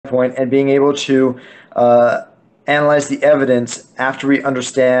standpoint and being able to uh, analyze the evidence after we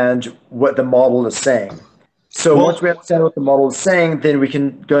understand what the model is saying. So once Well, we understand what the model is saying, then we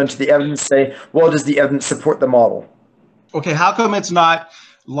can go into the evidence and say, well, does the evidence support the model? okay, how come it's not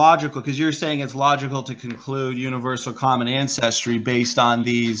logical? Because you're saying it's logical to conclude universal common ancestry based on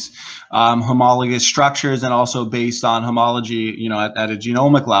these homologous structures and also based on homology, at a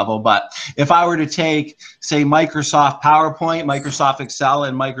genomic level. But if I were to take, say, Microsoft PowerPoint, Microsoft Excel,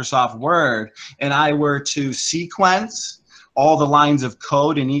 and Microsoft Word, and I were to sequence all the lines of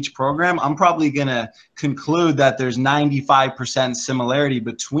code in each program, I'm probably going to conclude that there's 95% similarity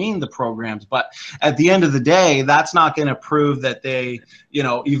between the programs. But at the end of the day, that's not going to prove that they,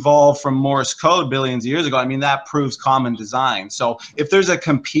 evolved from Morse code billions of years ago. I mean, that proves common design. So if there's a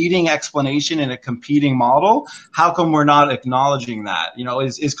competing explanation and a competing model, how come we're not acknowledging that?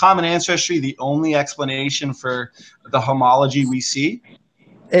 Is common ancestry the only explanation for the homology we see?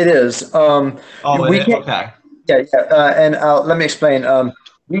 It is. Oh, We can't. okay. Yeah, yeah. And let me explain.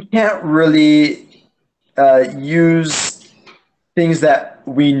 We can't really use things that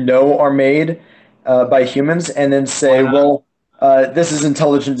we know are made by humans and then Why say, not? well, this is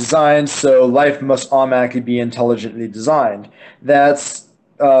intelligent design, so life must automatically be intelligently designed. That's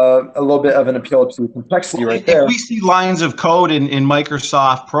a little bit of an appeal to complexity Well, right if there. we see lines of code in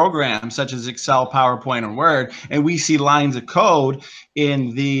Microsoft programs such as Excel, PowerPoint, and Word, and we see lines of code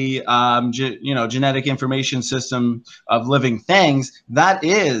in the genetic information system of living things, that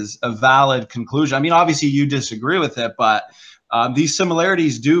is a valid conclusion. I mean, obviously you disagree with it, but these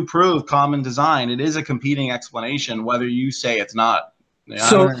similarities do prove common design. It is a competing explanation, whether you say it's not. I don't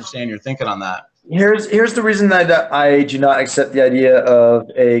So understand your thinking on that. here's the reason that I do not accept the idea of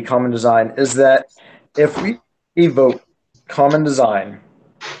a common design is that if we evoke common design,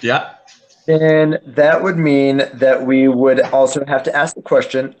 Yeah. then that would mean that we would also have to ask the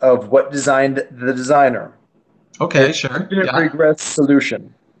question of what designed the designer. Okay, It's sure. infinite Yeah. regress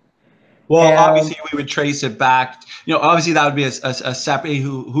solution. Well, And obviously we would trace it back. Obviously that would be a separate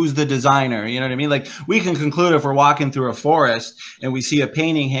who's the designer. You know what I mean? Like we can conclude if we're walking through a forest and we see a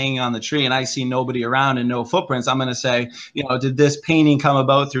painting hanging on the tree and I see nobody around and no footprints, I'm going to say, did this painting come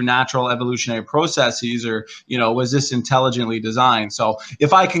about through natural evolutionary processes or, was this intelligently designed? So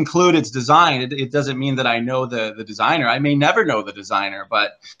if I conclude it's designed, it doesn't mean that I know the designer. I may never know the designer,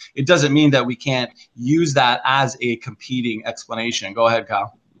 but it doesn't mean that we can't use that as a competing explanation. Go ahead,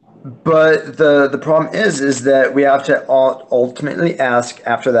 Kyle. but the problem is that we have to ultimately ask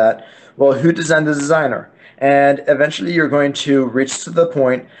after that, well, who designed the designer? And eventually you're going to reach to the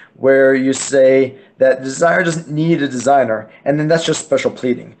point where you say that the designer doesn't need a designer, and then that's just special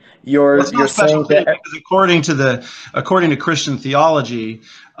pleading. Well, You're it's you're not special saying pleading that because according to Christian theology,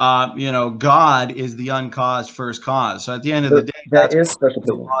 God is the uncaused first cause. So at the end of the day, that that's is special a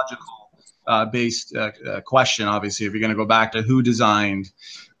pleading. logical based question. Obviously, if you're going to go back to who designed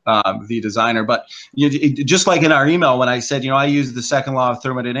the designer, but just like in our email when I said, I use the second law of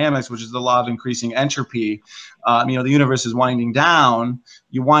thermodynamics, which is the law of increasing entropy. The universe is winding down.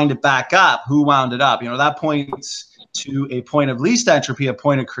 You wind it back up. Who wound it up? That points to a point of least entropy, a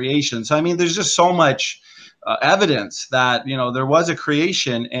point of creation. So I mean, there's just so much evidence that there was a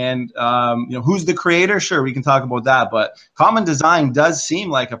creation, and who's the creator? Sure, we can talk about that, but common design does seem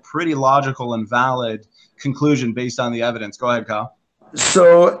like a pretty logical and valid conclusion based on the evidence. Go ahead, Kyle.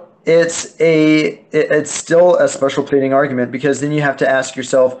 So it's still a special pleading argument because then you have to ask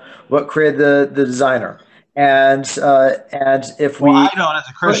yourself what created the designer, and if Well, I we don't as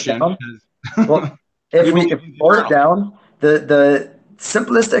a boil it Christian down, because well, if we we believe if we in the boil it eternal. down, the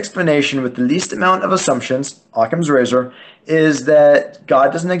simplest explanation with the least amount of assumptions, Occam's razor, is that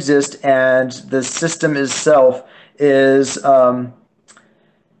God doesn't exist and the system itself is um,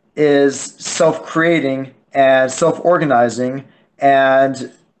 is self-creating and self-organizing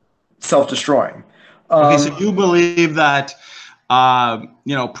and self-destroying. Okay, so Um, you believe that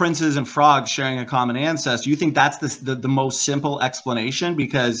princes and frogs sharing a common ancestor. You think that's the most simple explanation?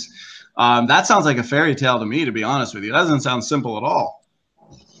 Because that sounds like a fairy tale to me, to be honest with you. That doesn't sound simple at all.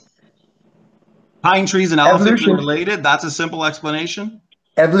 Pine trees and elephants are evolution, related. That's a simple explanation.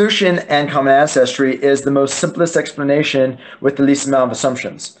 evolution and common ancestry is the most simplest explanation with the least amount of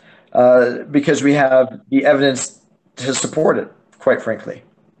assumptions, because we have the evidence to support it. Quite frankly,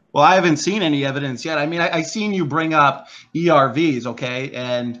 Well, I haven't seen any evidence yet. I mean, I seen you bring up ERVs, okay?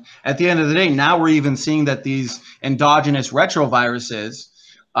 And at the end of the day, now we're even seeing that these endogenous retroviruses,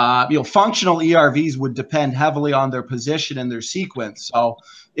 functional ERVs would depend heavily on their position and their sequence. So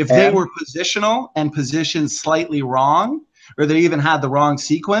if they and were positional and positioned slightly wrong, or they even had the wrong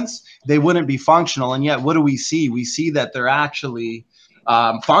sequence, they wouldn't be functional. And yet, what do we see? We see that they're actually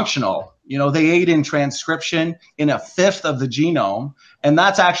functional. They aid in transcription in a fifth of the genome, and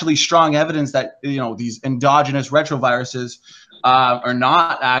that's actually strong evidence that these endogenous retroviruses are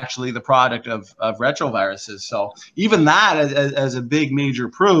not actually the product of retroviruses. So even that, as a big major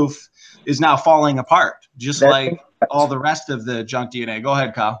proof, is now falling apart, just like all the rest of the junk DNA. Go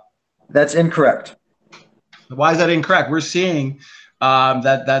ahead, Kyle. That's incorrect. Why is that incorrect? We're seeing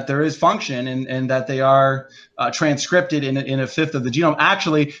that there is function and that they are transcripted in a fifth of the genome.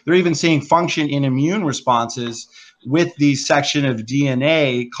 Actually, they're even seeing function in immune responses with the section of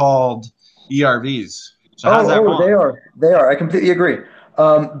DNA called ERVs. So how's that wrong? They are. I completely agree.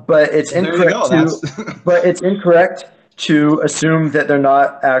 But it's incorrect to assume that they're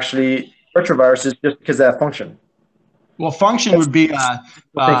not actually retroviruses just because they have function. Well, function would be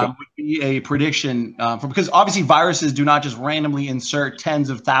a prediction because obviously viruses do not just randomly insert tens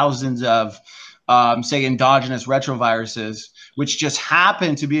of thousands of, say, endogenous retroviruses, which just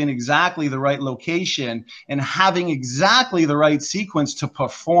happen to be in exactly the right location and having exactly the right sequence to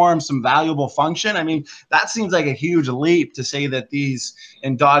perform some valuable function. I mean, that seems like a huge leap to say that these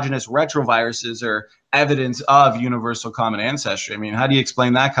endogenous retroviruses are evidence of universal common ancestry. I mean, how do you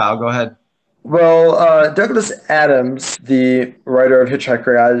explain that, Kyle? Go ahead. Well, Douglas Adams, the writer of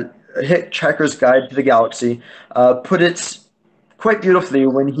Hitchhiker's Guide to the Galaxy, put it quite beautifully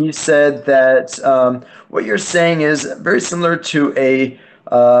when he said that what you're saying is very similar to a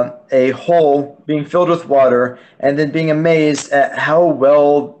hole being filled with water and then being amazed at how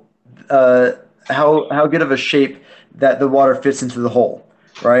well how good of a shape that the water fits into the hole,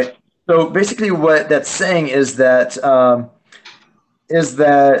 right? So basically, what that's saying is that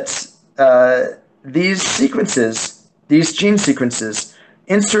these sequences, these gene sequences,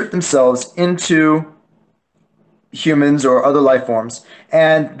 insert themselves into humans or other life forms,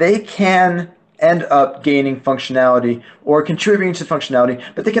 and they can end up gaining functionality or contributing to functionality,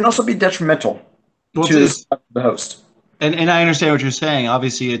 but they can also be detrimental to the host. And I understand what you're saying.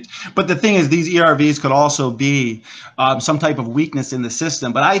 Obviously, but the thing is, these ERVs could also be some type of weakness in the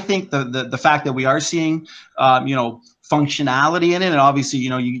system. But I think the fact that we are seeing, functionality in it, and obviously,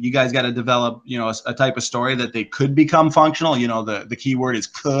 you guys got to develop, a type of story that they could become functional. The key word is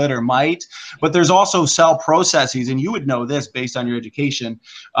could or might. But there's also cell processes, and you would know this based on your education,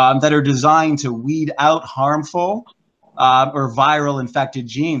 that are designed to weed out harmful or viral infected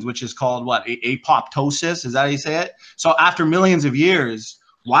genes, which is called what? Apoptosis. Is that how you say it? So after millions of years,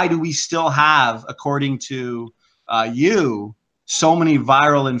 why do we still have, according to you, so many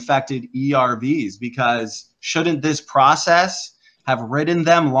viral infected ERVs? Because shouldn't this process have ridden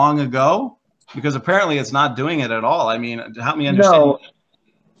them long ago? Because apparently it's not doing it at all. I mean, help me understand.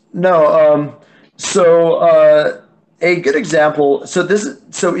 No. A good example. So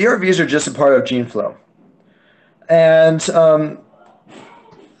ERVs are just a part of gene flow. And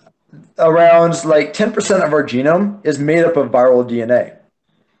around like 10% of our genome is made up of viral DNA.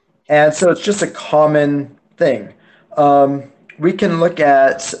 And so it's just a common thing. We can look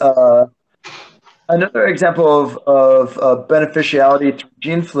at another example of beneficiality through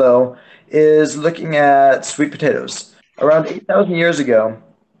gene flow is looking at sweet potatoes. Around 8,000 years ago,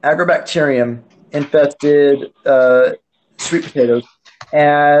 Agrobacterium infested sweet potatoes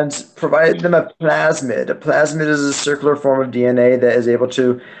and provided them a plasmid. A plasmid is a circular form of DNA that is able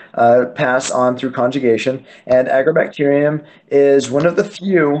to pass on through conjugation. And Agrobacterium is one of the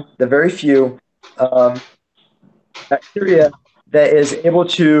very few bacteria that is able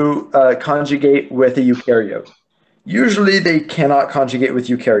to conjugate with a eukaryote. Usually they cannot conjugate with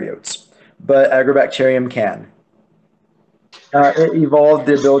eukaryotes, but Agrobacterium can. It evolved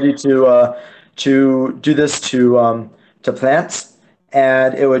the ability to do this to plants,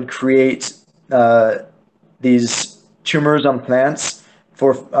 and it would create these tumors on plants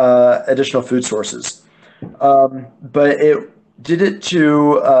for additional food sources. But it did it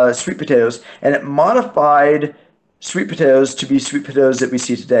to sweet potatoes, and it modified sweet potatoes to be sweet potatoes that we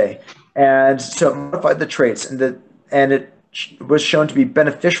see today. And so it modified the traits, and it was shown to be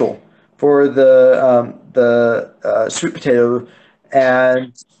beneficial for the sweet potato,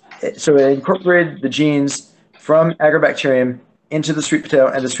 and so it incorporated the genes from Agrobacterium into the sweet potato,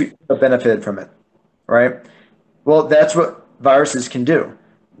 and the sweet potato benefited from it, right? Well, that's what viruses can do.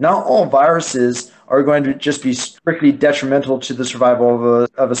 Not all viruses are going to just be strictly detrimental to the survival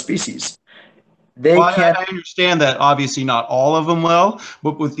of a species. I understand that obviously not all of them will,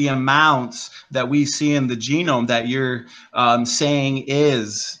 but with the amounts that we see in the genome that you're saying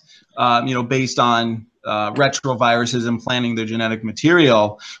is, based on retroviruses implanting their genetic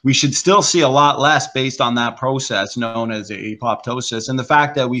material, we should still see a lot less based on that process known as apoptosis. And the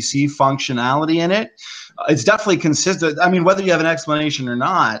fact that we see functionality in it, it's definitely consistent. I mean, whether you have an explanation or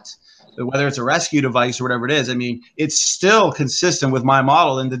not, whether it's a rescue device or whatever it is, I mean, it's still consistent with my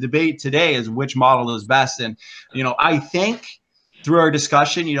model. And the debate today is which model is best. And, I think through our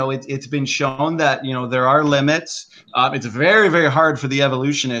discussion, it's been shown that, there are limits. It's very, very hard for the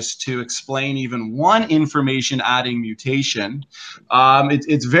evolutionists to explain even one information adding mutation.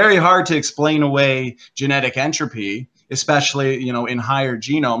 It's very hard to explain away genetic entropy, especially, in higher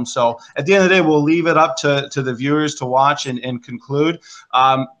genomes. So at the end of the day, we'll leave it up to the viewers to watch and conclude.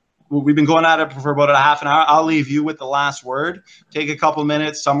 We've been going at it for about a half an hour. I'll leave you with the last word. Take a couple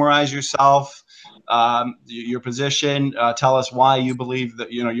minutes, summarize yourself, your position, tell us why you believe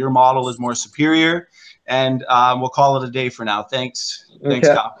that your model is more superior, and we'll call it a day for now. Thanks. Thanks,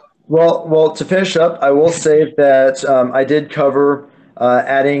 Kyle. Well, to finish up, I will say that I did cover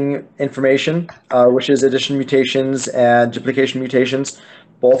adding information, which is addition mutations and duplication mutations.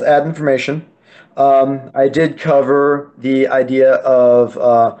 Both add information. I did cover the idea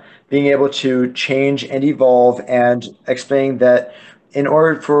of being able to change and evolve, and explaining that in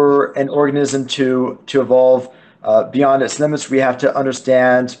order for an organism to evolve beyond its limits, we have to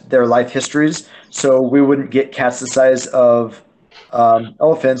understand their life histories. So we wouldn't get cats the size of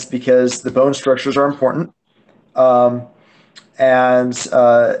elephants, because the bone structures are important, um, and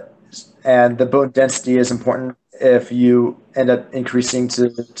the bone density is important if you end up increasing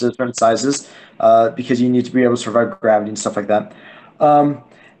to certain sizes, because you need to be able to survive gravity and stuff like that. Um,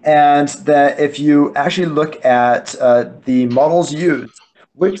 and that if you actually look at the models used,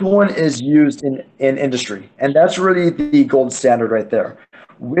 which one is used in industry? And that's really the gold standard right there.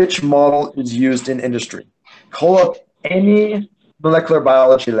 Which model is used in industry? Call up any molecular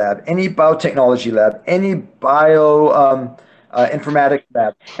biology lab, any biotechnology lab, any bio informatics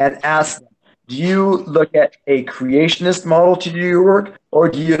lab, and ask them, do you look at a creationist model to do your work, or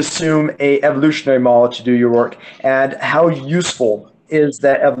do you assume a evolutionary model to do your work? And how useful is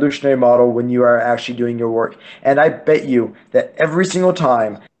that evolutionary model when you are actually doing your work? And I bet you that every single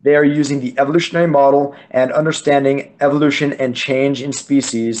time they are using the evolutionary model and understanding evolution and change in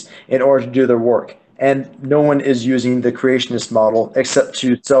species in order to do their work. And no one is using the creationist model except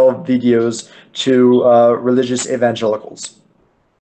to sell videos to religious evangelicals.